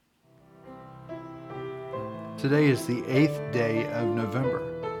Today is the 8th day of November,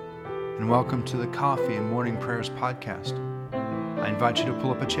 and welcome to the Coffee and Morning Prayers podcast. I invite you to pull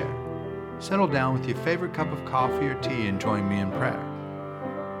up a chair, settle down with your favorite cup of coffee or tea, and join me in prayer.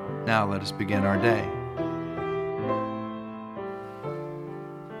 Now let us begin our day.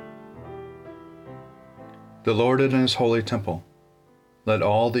 The Lord is in His holy temple. Let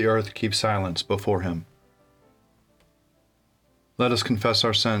all the earth keep silence before Him. Let us confess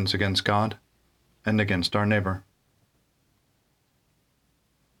our sins against God and against our neighbor.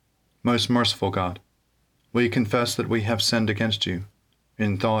 Most merciful God, we confess that we have sinned against you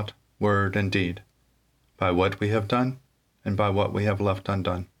in thought, word, and deed, by what we have done and by what we have left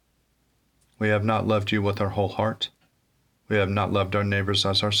undone. We have not loved you with our whole heart. We have not loved our neighbors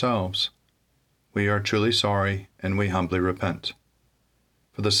as ourselves. We are truly sorry, and we humbly repent.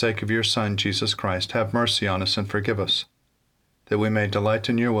 For the sake of your Son, Jesus Christ, have mercy on us and forgive us, that we may delight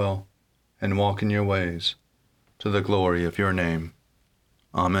in your will and walk in your ways, to the glory of your name.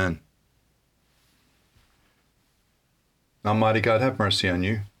 Amen. Almighty God, have mercy on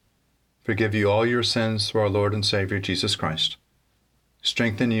you, forgive you all your sins through our Lord and Savior Jesus Christ,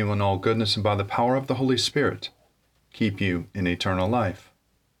 strengthen you in all goodness, and by the power of the Holy Spirit, keep you in eternal life.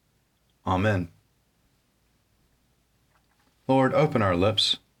 Amen. Lord, open our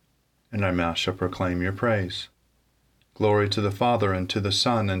lips, and our mouth shall proclaim your praise. Glory to the Father, and to the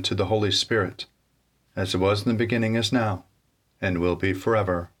Son, and to the Holy Spirit, as it was in the beginning, is now, and will be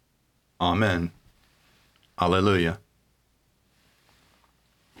forever. Amen. Alleluia.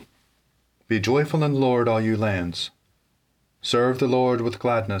 Be joyful in the Lord, all you lands. Serve the Lord with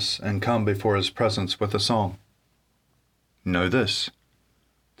gladness, and come before His presence with a song. Know this,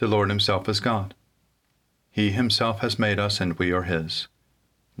 the Lord Himself is God. He Himself has made us, and we are His.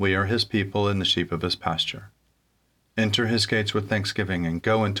 We are His people and the sheep of His pasture. Enter His gates with thanksgiving, and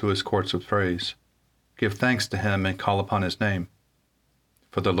go into His courts with praise. Give thanks to Him, and call upon His name.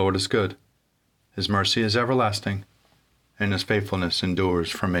 For the Lord is good. His mercy is everlasting, and His faithfulness endures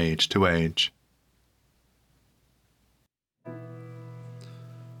from age to age.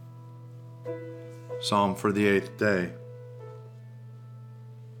 Psalm for the 8th day.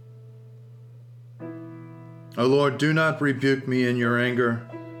 O Lord, do not rebuke me in your anger.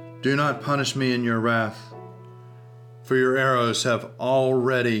 Do not punish me in your wrath. For your arrows have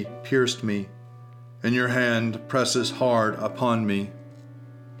already pierced me, and your hand presses hard upon me.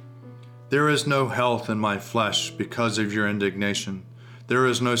 There is no health in my flesh because of your indignation. There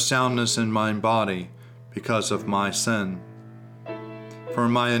is no soundness in my body because of my sin. For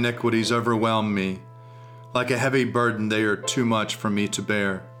my iniquities overwhelm me. Like a heavy burden, they are too much for me to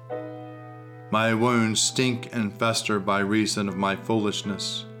bear. My wounds stink and fester by reason of my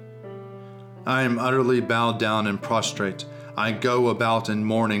foolishness. I am utterly bowed down and prostrate. I go about in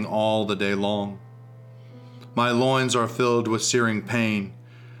mourning all the day long. My loins are filled with searing pain.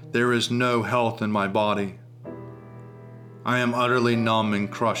 There is no health in my body. I am utterly numb and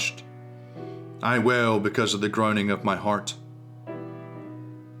crushed. I wail because of the groaning of my heart.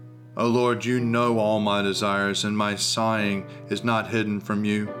 O Lord, you know all my desires, and my sighing is not hidden from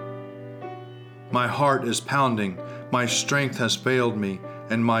you. My heart is pounding, my strength has failed me,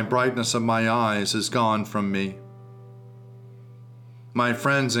 and my brightness of my eyes is gone from me. My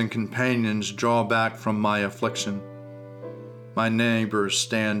friends and companions draw back from my affliction. My neighbors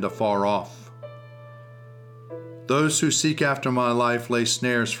stand afar off. Those who seek after my life lay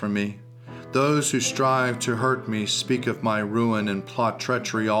snares for me. Those who strive to hurt me speak of my ruin and plot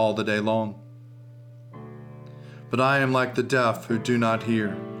treachery all the day long. But I am like the deaf who do not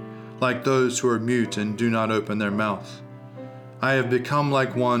hear, like those who are mute and do not open their mouth. I have become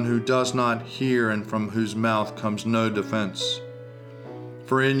like one who does not hear and from whose mouth comes no defense.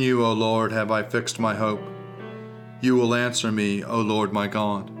 For in you, O Lord, have I fixed my hope. You will answer me, O Lord my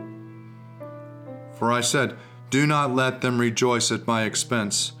God. For I said, do not let them rejoice at my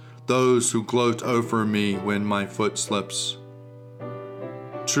expense, those who gloat over me when my foot slips.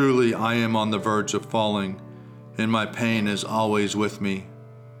 Truly I am on the verge of falling, and my pain is always with me.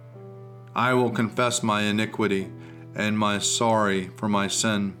 I will confess my iniquity and my sorry for my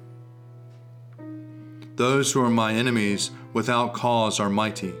sin. Those who are my enemies without cause are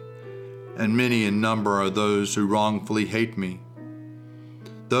mighty, and many in number are those who wrongfully hate me.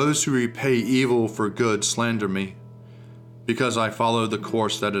 Those who repay evil for good slander me, because I follow the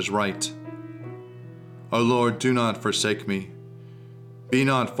course that is right. O Lord, do not forsake me. Be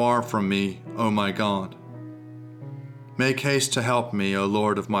not far from me, O my God. Make haste to help me, O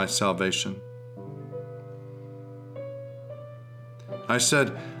Lord of my salvation. I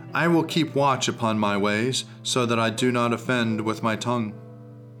said, I will keep watch upon my ways, so that I do not offend with my tongue.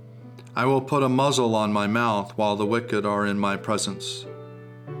 I will put a muzzle on my mouth while the wicked are in my presence.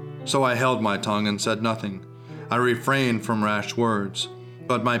 So I held my tongue and said nothing. I refrained from rash words,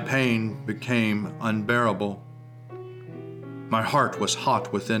 but my pain became unbearable. My heart was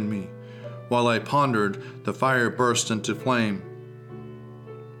hot within me. While I pondered, the fire burst into flame.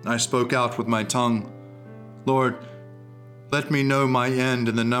 I spoke out with my tongue, Lord, let me know my end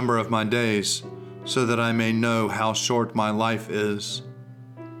and the number of my days, so that I may know how short my life is.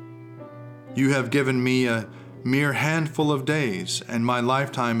 You have given me a mere handful of days, and my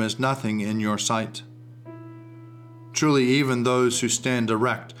lifetime is nothing in your sight. Truly, even those who stand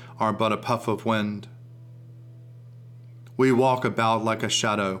erect are but a puff of wind. We walk about like a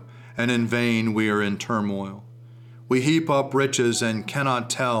shadow, and in vain we are in turmoil. We heap up riches and cannot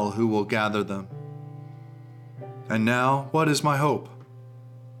tell who will gather them. And now, what is my hope?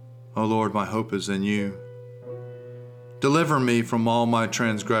 O Lord, my hope is in you. Deliver me from all my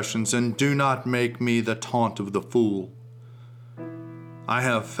transgressions, and do not make me the taunt of the fool. I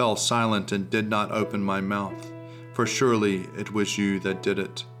have fell silent and did not open my mouth, for surely it was you that did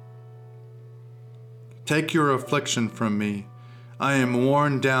it. Take your affliction from me. I am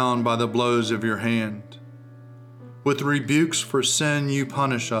worn down by the blows of your hand. With rebukes for sin you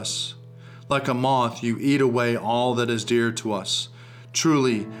punish us. Like a moth you eat away all that is dear to us.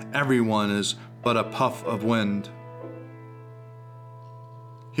 Truly, everyone is but a puff of wind.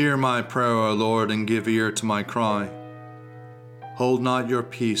 Hear my prayer, O Lord, and give ear to my cry. Hold not your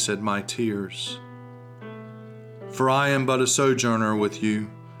peace at my tears. For I am but a sojourner with you,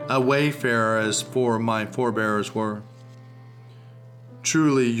 a wayfarer as my forebears were.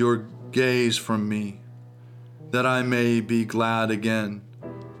 Truly your gaze from me, that I may be glad again,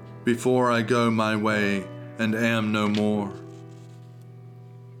 before I go my way and am no more.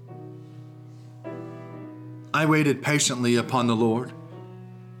 I waited patiently upon the Lord.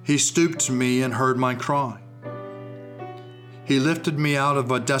 He stooped to me and heard my cry. He lifted me out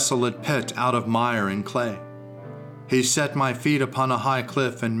of a desolate pit, out of mire and clay. He set my feet upon a high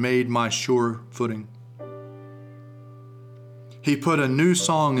cliff and made my sure footing. He put a new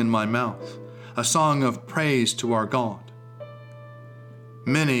song in my mouth, a song of praise to our God.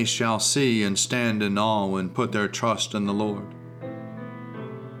 Many shall see and stand in awe and put their trust in the Lord.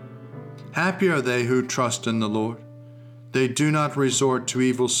 Happy are they who trust in the Lord. They do not resort to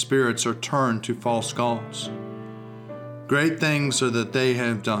evil spirits or turn to false gods. Great things are that they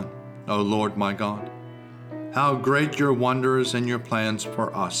have done, O Lord my God. How great your wonders and your plans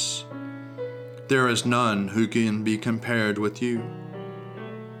for us. There is none who can be compared with you.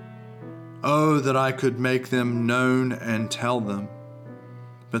 Oh, that I could make them known and tell them,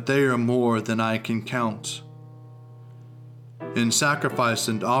 but they are more than I can count. In sacrifice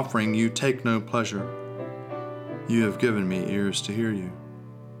and offering you take no pleasure. You have given me ears to hear you.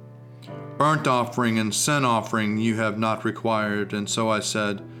 Burnt offering and sin offering you have not required, and so I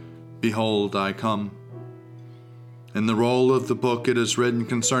said, Behold, I come. In the roll of the book it is written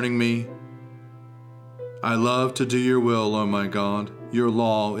concerning me, I love to do your will, O my God. Your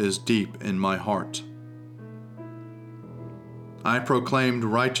law is deep in my heart. I proclaimed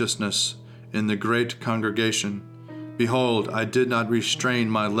righteousness in the great congregation. Behold, I did not restrain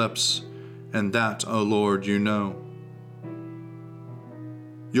my lips, and that, O Lord, you know.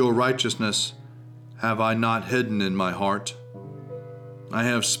 Your righteousness have I not hidden in my heart. I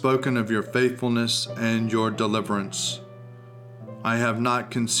have spoken of your faithfulness and your deliverance. I have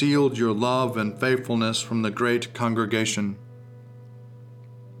not concealed your love and faithfulness from the great congregation.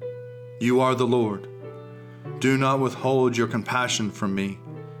 You are the Lord. Do not withhold your compassion from me.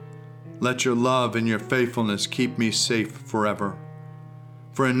 Let your love and your faithfulness keep me safe forever.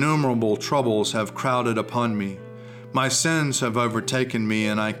 For innumerable troubles have crowded upon me. My sins have overtaken me,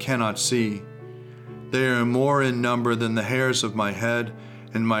 and I cannot see. They are more in number than the hairs of my head,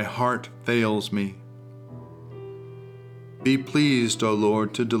 and my heart fails me. Be pleased, O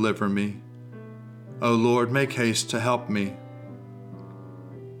Lord, to deliver me. O Lord, make haste to help me.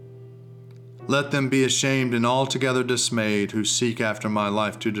 Let them be ashamed and altogether dismayed who seek after my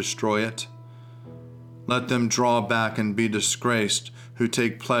life to destroy it. Let them draw back and be disgraced who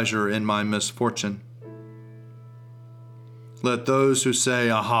take pleasure in my misfortune. Let those who say,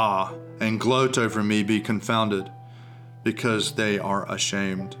 Aha, and gloat over me be confounded, because they are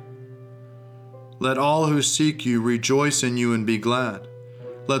ashamed. Let all who seek you rejoice in you and be glad.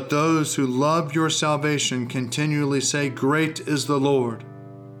 Let those who love your salvation continually say, Great is the Lord.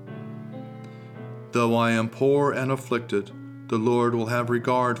 Though I am poor and afflicted, the Lord will have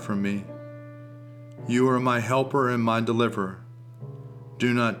regard for me. You are my helper and my deliverer.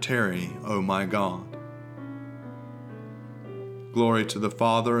 Do not tarry, O my God. Glory to the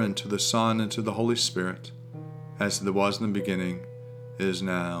Father, and to the Son, and to the Holy Spirit, as it was in the beginning, is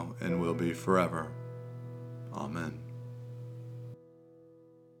now, and will be forever. Amen.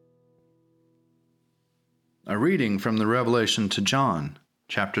 A reading from the Revelation to John,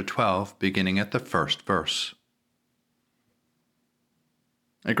 chapter 12, beginning at the first verse.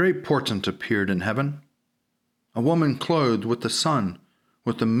 A great portent appeared in heaven, a woman clothed with the sun,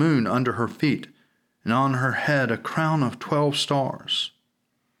 with the moon under her feet, and on her head a crown of 12 stars.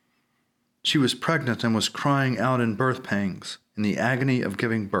 She was pregnant and was crying out in birth pangs, in the agony of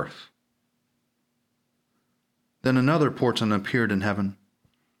giving birth. Then another portent appeared in heaven,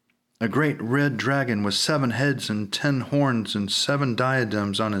 a great red dragon with 7 heads and 10 horns and 7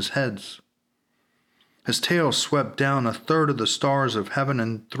 diadems on his heads. His tail swept down 1/3 of the stars of heaven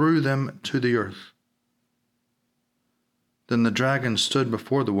and threw them to the earth. Then the dragon stood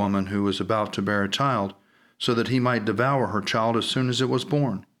before the woman who was about to bear a child, so that he might devour her child as soon as it was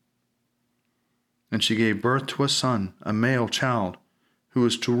born. And she gave birth to a son, a male child, who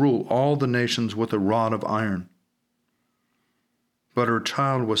was to rule all the nations with a rod of iron. But her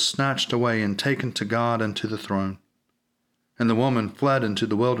child was snatched away and taken to God and to the throne. And the woman fled into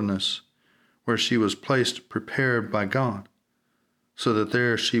the wilderness, where she was placed prepared by God, so that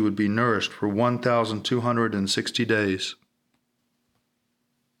there she would be nourished for 1,260 days.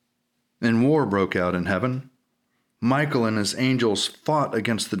 And war broke out in heaven. Michael and his angels fought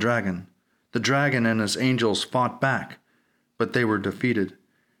against the dragon. The dragon and his angels fought back, but they were defeated,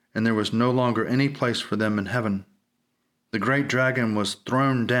 and there was no longer any place for them in heaven. The great dragon was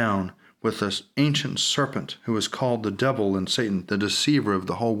thrown down with this ancient serpent who is called the devil and Satan, the deceiver of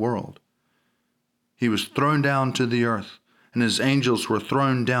the whole world. He was thrown down to the earth, and his angels were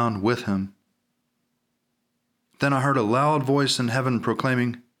thrown down with him. Then I heard a loud voice in heaven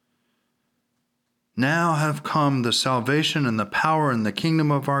proclaiming, "Now have come the salvation and the power and the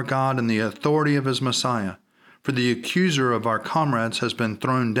kingdom of our God and the authority of his Messiah, for the accuser of our comrades has been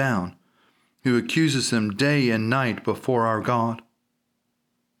thrown down, who accuses them day and night before our God.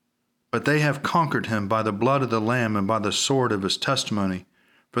 But they have conquered him by the blood of the Lamb and by the sword of his testimony,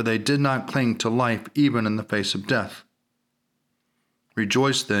 for they did not cling to life even in the face of death.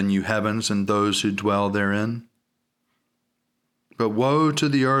 Rejoice then, you heavens, and those who dwell therein. But woe to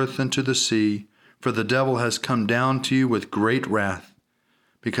the earth and to the sea, for the devil has come down to you with great wrath,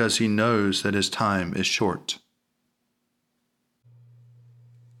 because he knows that his time is short."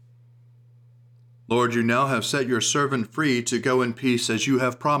 Lord, you now have set your servant free to go in peace as you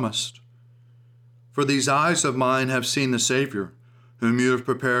have promised. For these eyes of mine have seen the Savior, whom you have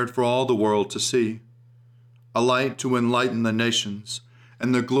prepared for all the world to see, a light to enlighten the nations,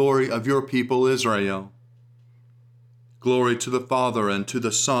 and the glory of your people Israel. Glory to the Father, and to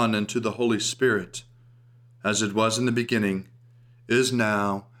the Son, and to the Holy Spirit, as it was in the beginning, is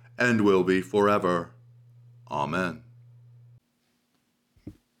now, and will be forever. Amen.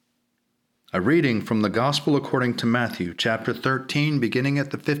 A reading from the Gospel according to Matthew, chapter 13, beginning at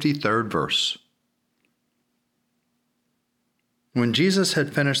the 53rd verse. When Jesus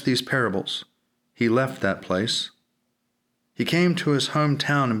had finished these parables, he left that place. He came to his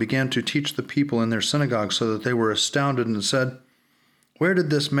hometown and began to teach the people in their synagogue, so that they were astounded and said, "Where did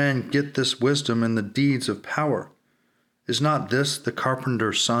this man get this wisdom and the deeds of power? Is not this the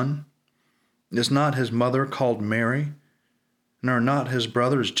carpenter's son? Is not his mother called Mary? And are not his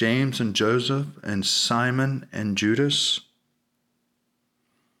brothers James and Joseph and Simon and Judas?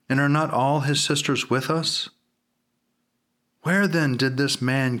 And are not all his sisters with us? Where then did this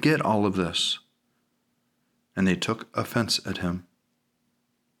man get all of this?" And they took offense at him.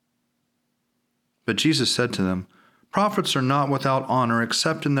 But Jesus said to them, "Prophets are not without honor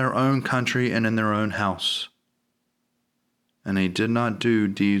except in their own country and in their own house." And they did not do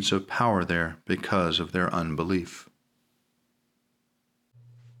deeds of power there because of their unbelief.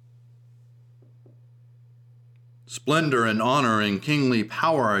 Splendor and honor and kingly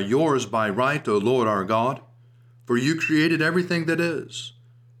power are yours by right, O Lord our God, for you created everything that is,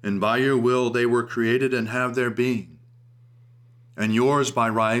 and by your will they were created and have their being. And yours by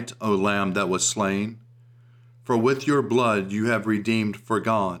right, O Lamb that was slain, for with your blood you have redeemed for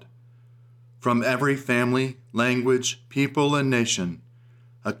God, from every family, language, people, and nation,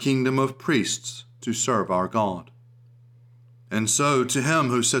 a kingdom of priests to serve our God. And so to him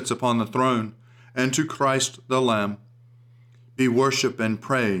who sits upon the throne, and to Christ the Lamb, be worship and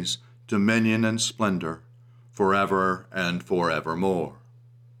praise, dominion and splendor, forever and forevermore.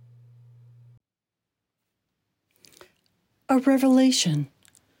 A revelation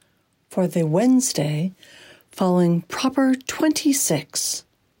for the Wednesday following Proper 26.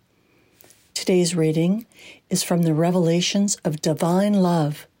 Today's reading is from the Revelations of Divine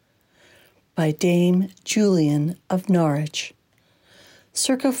Love by Dame Julian of Norwich,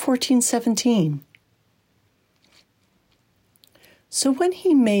 circa 1417. So when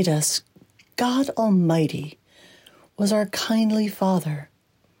he made us, God Almighty was our kindly Father,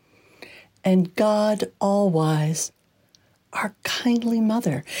 and God All-Wise our kindly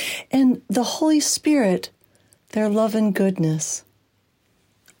Mother, and the Holy Spirit their love and goodness.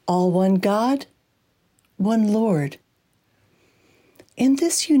 All one God, one Lord. In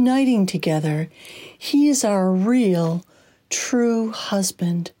this uniting together, He is our real, true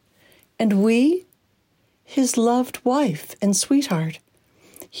husband, and we, His loved wife and sweetheart.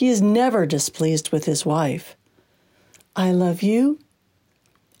 He is never displeased with His wife. I love you,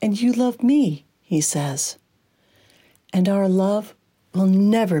 and you love me, He says, and our love will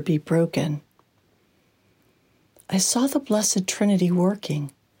never be broken. I saw the Blessed Trinity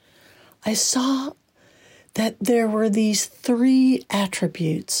working. I saw that there were these three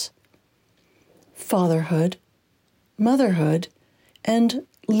attributes: fatherhood, motherhood, and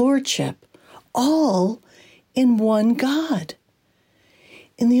lordship, all in one God.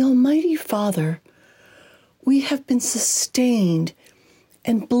 In the Almighty Father, we have been sustained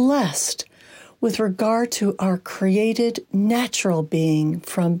and blessed with regard to our created natural being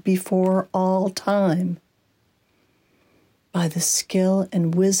from before all time. By the skill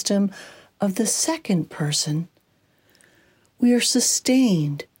and wisdom of the second person, we are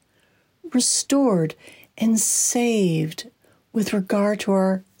sustained, restored, and saved with regard to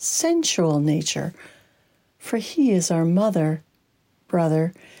our sensual nature, for He is our mother,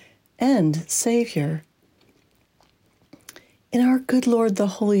 brother, and Savior. In our good Lord, the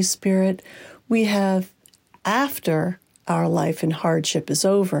Holy Spirit, we have, after our life in hardship is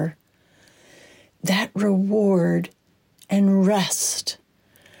over, that reward and rest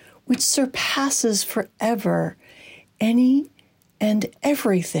which surpasses forever any and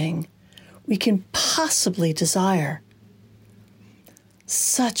everything we can possibly desire.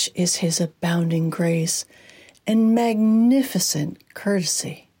 Such is His abounding grace and magnificent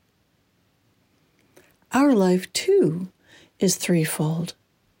courtesy. Our life, too, is threefold.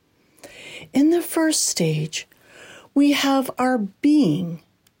 In the first stage, we have our being.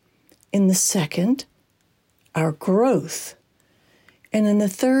 In the second, our growth. And in the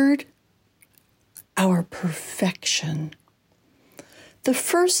third, our perfection. The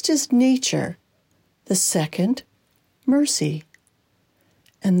first is nature, the second, mercy,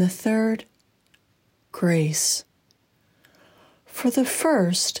 and the third, grace. For the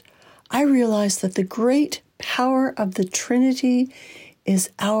first, I realize that the great power of the Trinity is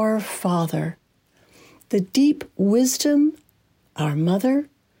our Father, the deep wisdom, our Mother,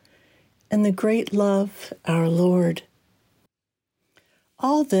 and the great love, our Lord.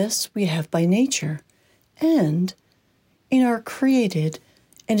 All this we have by nature and in our created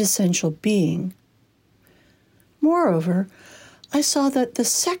and essential being. Moreover, I saw that the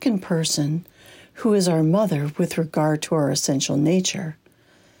second person, who is our mother with regard to our essential nature,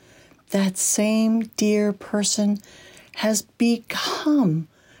 that same dear person has become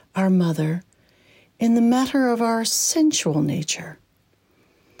our mother in the matter of our sensual nature.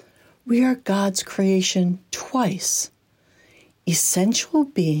 We are God's creation twice, essential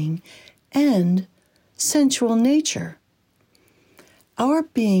being and sensual nature. Our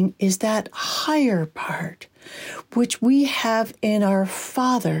being is that higher part which we have in our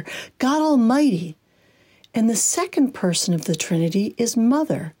Father, God Almighty, and the second person of the Trinity is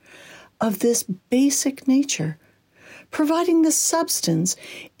Mother of this basic nature, providing the substance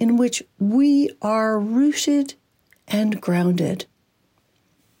in which we are rooted and grounded.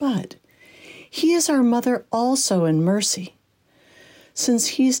 But He is our Mother also in mercy, since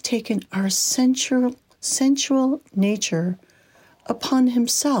He has taken our sensual nature upon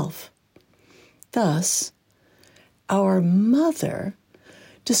Himself. Thus, our Mother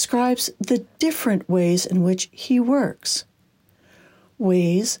describes the different ways in which He works,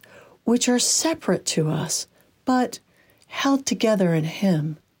 ways which are separate to us, but held together in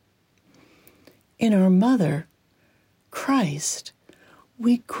Him. In our Mother, Christ,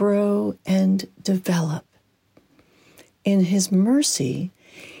 we grow and develop. In His mercy,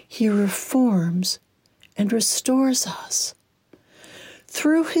 He reforms and restores us.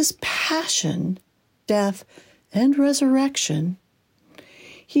 Through His passion, death, and resurrection,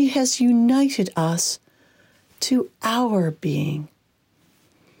 He has united us to our being.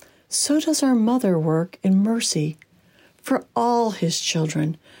 So does our Mother work in mercy for all His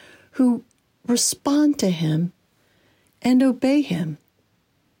children who respond to Him and obey Him.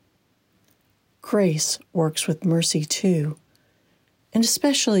 Grace works with mercy too, and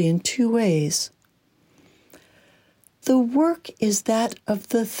especially in two ways. The work is that of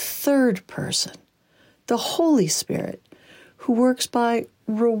the third person, the Holy Spirit, who works by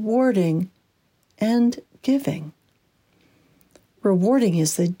rewarding and giving. Rewarding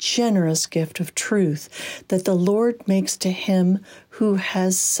is the generous gift of truth that the Lord makes to him who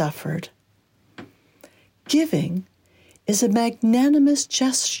has suffered. Giving is a magnanimous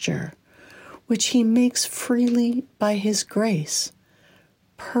gesture which he makes freely by his grace,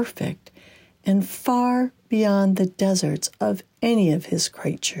 perfect and far beyond the deserts of any of his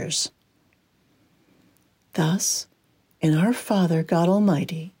creatures. Thus, in our Father, God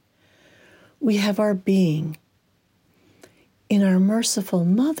Almighty, we have our being. In our merciful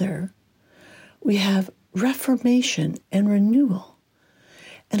Mother, we have reformation and renewal,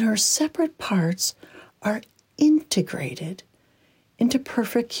 and our separate parts are integrated into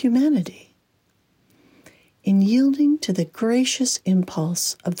perfect humanity. In yielding to the gracious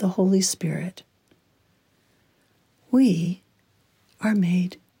impulse of the Holy Spirit, we are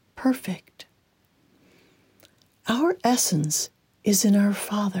made perfect. Our essence is in our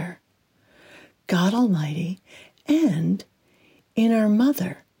Father, God Almighty, and in our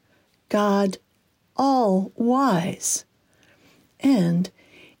Mother, God All-Wise, and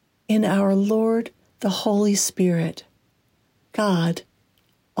in our Lord, the Holy Spirit, God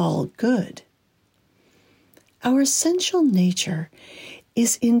All-Good. Our essential nature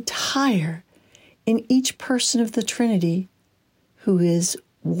is entire in each person of the Trinity, who is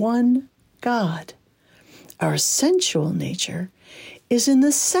one God. Our sensual nature is in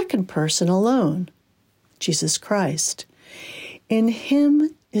the second person alone, Jesus Christ. In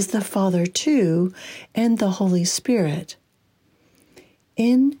him is the Father too, and the Holy Spirit.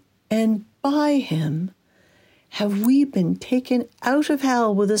 In and by him have we been taken out of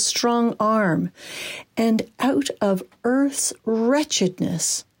hell with a strong arm, and out of earth's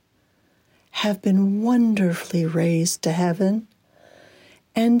wretchedness have been wonderfully raised to heaven,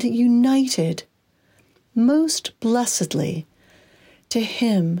 and united most blessedly to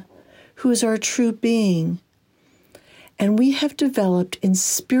him who is our true being. And we have developed in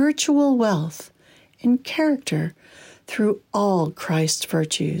spiritual wealth and character through all Christ's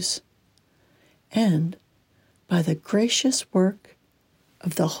virtues, and by the gracious work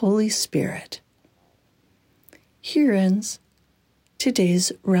of the Holy Spirit. Here ends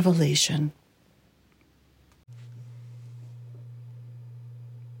today's revelation.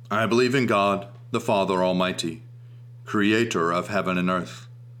 I believe in God, the Father Almighty, creator of heaven and earth.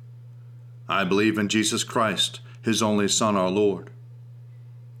 I believe in Jesus Christ, his only Son, our Lord.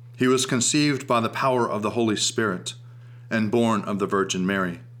 He was conceived by the power of the Holy Spirit and born of the Virgin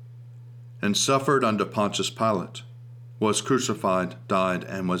Mary, and suffered under Pontius Pilate, was crucified, died,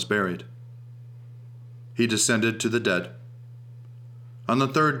 and was buried. He descended to the dead. On the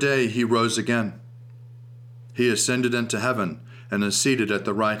third day he rose again. He ascended into heaven and is seated at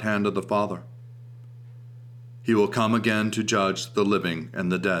the right hand of the Father. He will come again to judge the living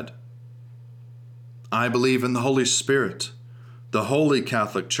and the dead. I believe in the Holy Spirit, the Holy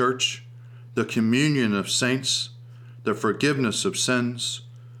Catholic Church, the communion of saints, the forgiveness of sins,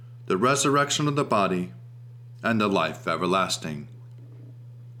 the resurrection of the body, and the life everlasting.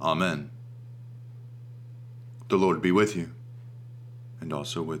 Amen. The Lord be with you, and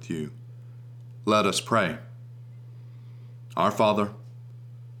also with you. Let us pray. Our Father,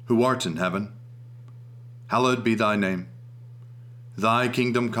 who art in heaven, hallowed be thy name. Thy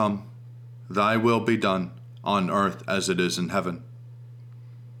kingdom come, thy will be done, on earth as it is in heaven.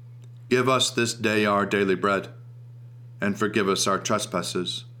 Give us this day our daily bread, and forgive us our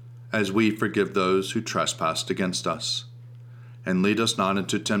trespasses, as we forgive those who trespass against us. And lead us not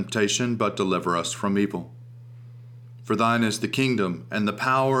into temptation, but deliver us from evil. For thine is the kingdom, and the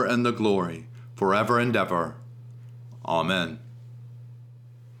power, and the glory, forever and ever. Amen.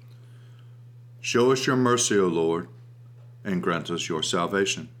 Show us your mercy, O Lord, and grant us your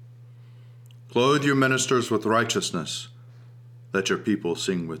salvation. Clothe your ministers with righteousness. Let your people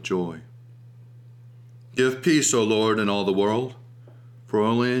sing with joy. Give peace, O Lord, in all the world, for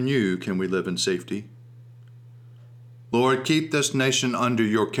only in you can we live in safety. Lord, keep this nation under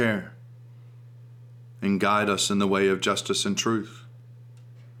your care, and guide us in the way of justice and truth.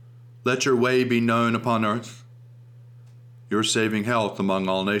 Let your way be known upon earth, your saving health among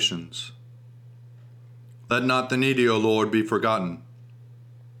all nations. Let not the needy, O Lord, be forgotten,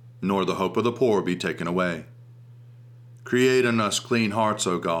 nor the hope of the poor be taken away. Create in us clean hearts,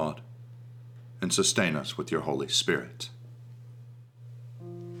 O God, and sustain us with your Holy Spirit.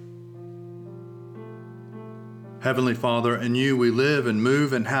 Heavenly Father, in you we live and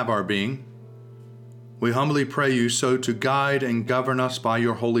move and have our being. We humbly pray you so to guide and govern us by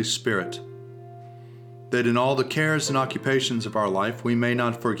your Holy Spirit. that in all the cares and occupations of our life we may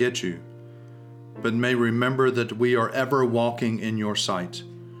not forget you, but may remember that we are ever walking in your sight,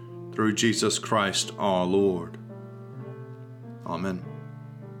 through Jesus Christ our Lord. Amen.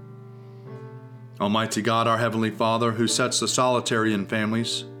 Almighty God, our Heavenly Father, who sets the solitary in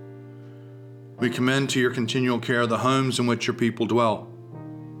families, we commend to your continual care the homes in which your people dwell.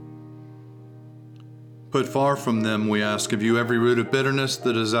 Put far from them, we ask of you, every root of bitterness,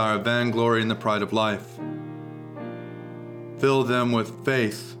 the desire of vainglory, and the pride of life. Fill them with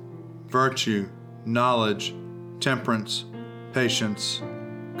faith, virtue, knowledge, temperance, patience,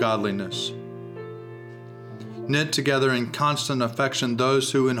 godliness. Knit together in constant affection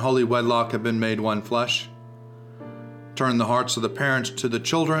those who in holy wedlock have been made one flesh. Turn the hearts of the parents to the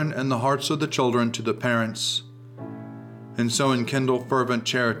children, and the hearts of the children to the parents, and so enkindle fervent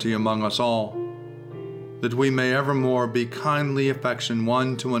charity among us all, that we may evermore be kindly affection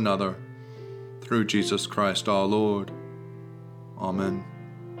one to another, through Jesus Christ our Lord. Amen.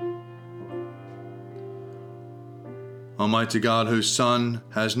 Almighty God, whose Son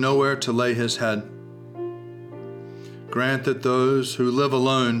has nowhere to lay his head, grant that those who live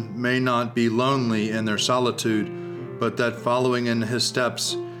alone may not be lonely in their solitude, but that following in his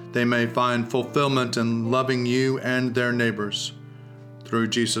steps, they may find fulfillment in loving you and their neighbors, through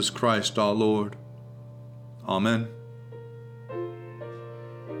Jesus Christ our Lord. Amen.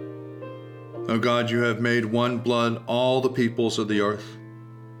 O God, you have made one blood all the peoples of the earth,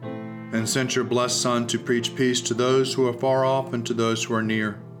 and sent your blessed Son to preach peace to those who are far off and to those who are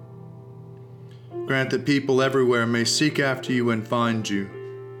near. Grant that people everywhere may seek after you and find you.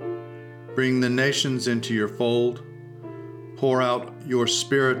 Bring the nations into your fold. Pour out your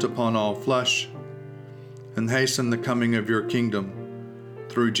Spirit upon all flesh, and hasten the coming of your kingdom,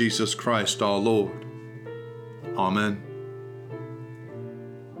 through Jesus Christ our Lord. Amen.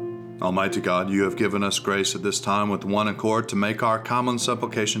 Almighty God, you have given us grace at this time with one accord to make our common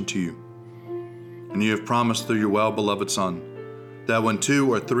supplication to you. And you have promised through your well-beloved Son, that when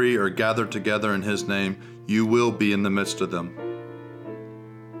 2 or 3 are gathered together in his name, you will be in the midst of them.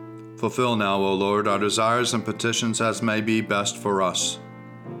 Fulfill now, O Lord, our desires and petitions as may be best for us,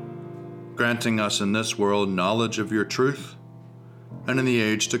 granting us in this world knowledge of your truth, and in the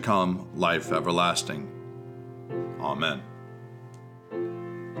age to come, life everlasting. Amen.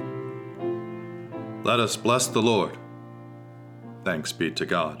 Let us bless the Lord. Thanks be to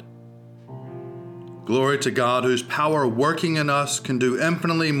God. Glory to God, whose power working in us can do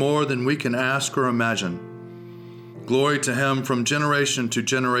infinitely more than we can ask or imagine. Glory to him from generation to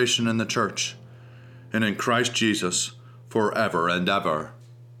generation in the church, and in Christ Jesus forever and ever.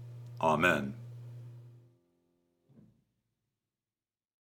 Amen.